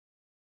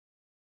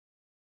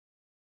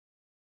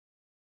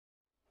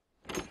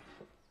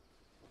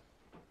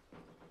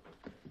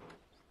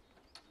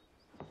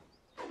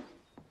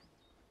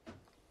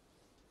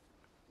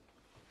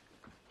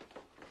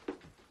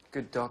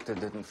Good doctor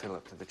didn't fill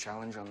up to the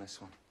challenge on this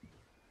one.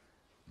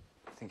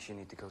 I think you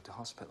need to go to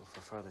hospital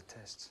for further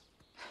tests.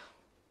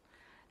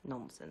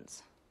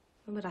 Nonsense.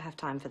 When would I have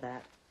time for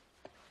that?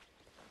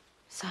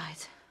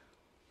 Besides,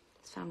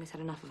 this family's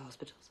had enough of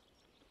hospitals.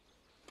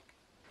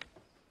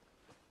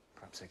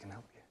 Perhaps they can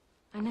help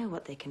you. I know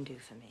what they can do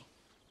for me.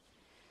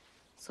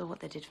 Saw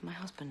what they did for my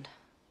husband.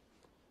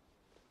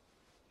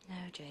 No,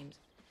 James.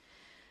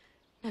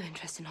 No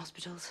interest in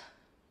hospitals.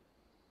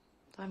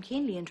 Though I'm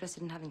keenly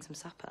interested in having some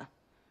supper.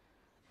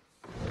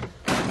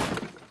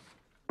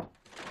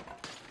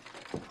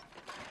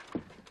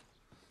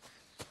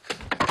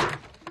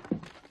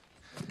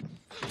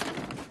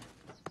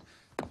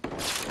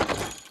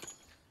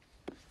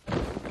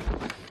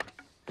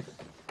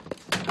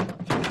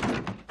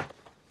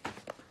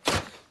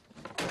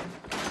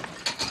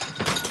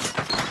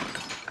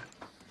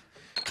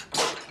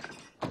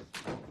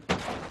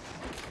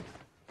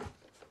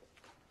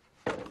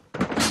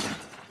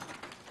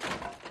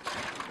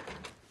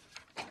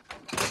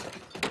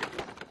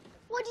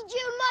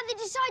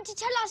 Decide to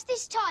tell us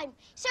this time.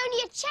 It's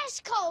only a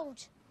chest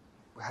cold.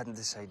 We hadn't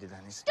decided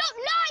anything. Stop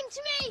lying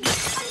to me!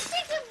 I'm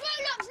sick of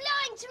grown-ups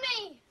lying to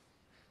me!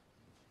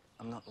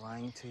 I'm not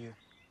lying to you.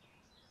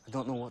 I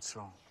don't know what's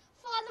wrong.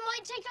 Father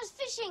might take us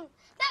fishing.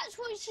 That's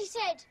what she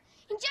said.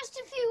 In just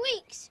a few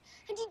weeks.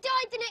 And he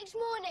died the next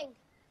morning.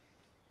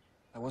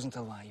 That wasn't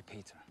a lie,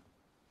 Peter.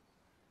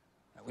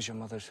 That was your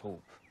mother's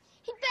hope.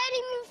 He'd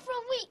barely moved for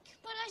a week,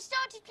 but I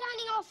started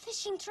planning our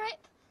fishing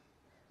trip.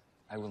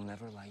 I will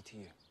never lie to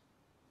you.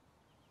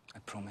 I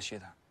promise you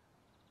that.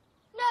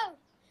 No.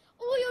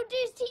 All you'll do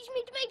is teach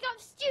me to make up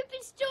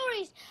stupid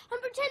stories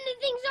and pretend that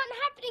things aren't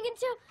happening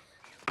until...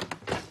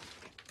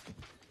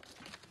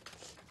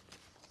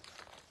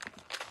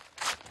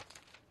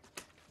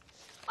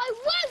 I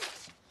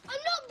won't!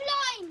 I'm not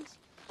blind!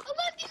 I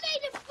won't be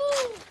made a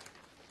fool!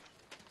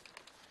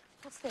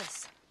 What's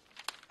this?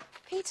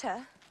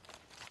 Peter?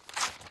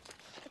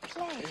 The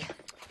play.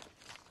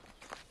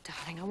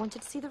 Darling, I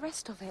wanted to see the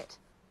rest of it.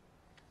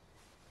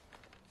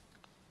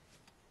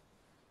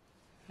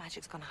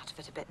 Magic's gone out of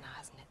it a bit now,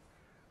 hasn't it?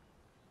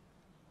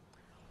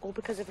 All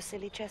because of a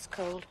silly chest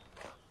cold.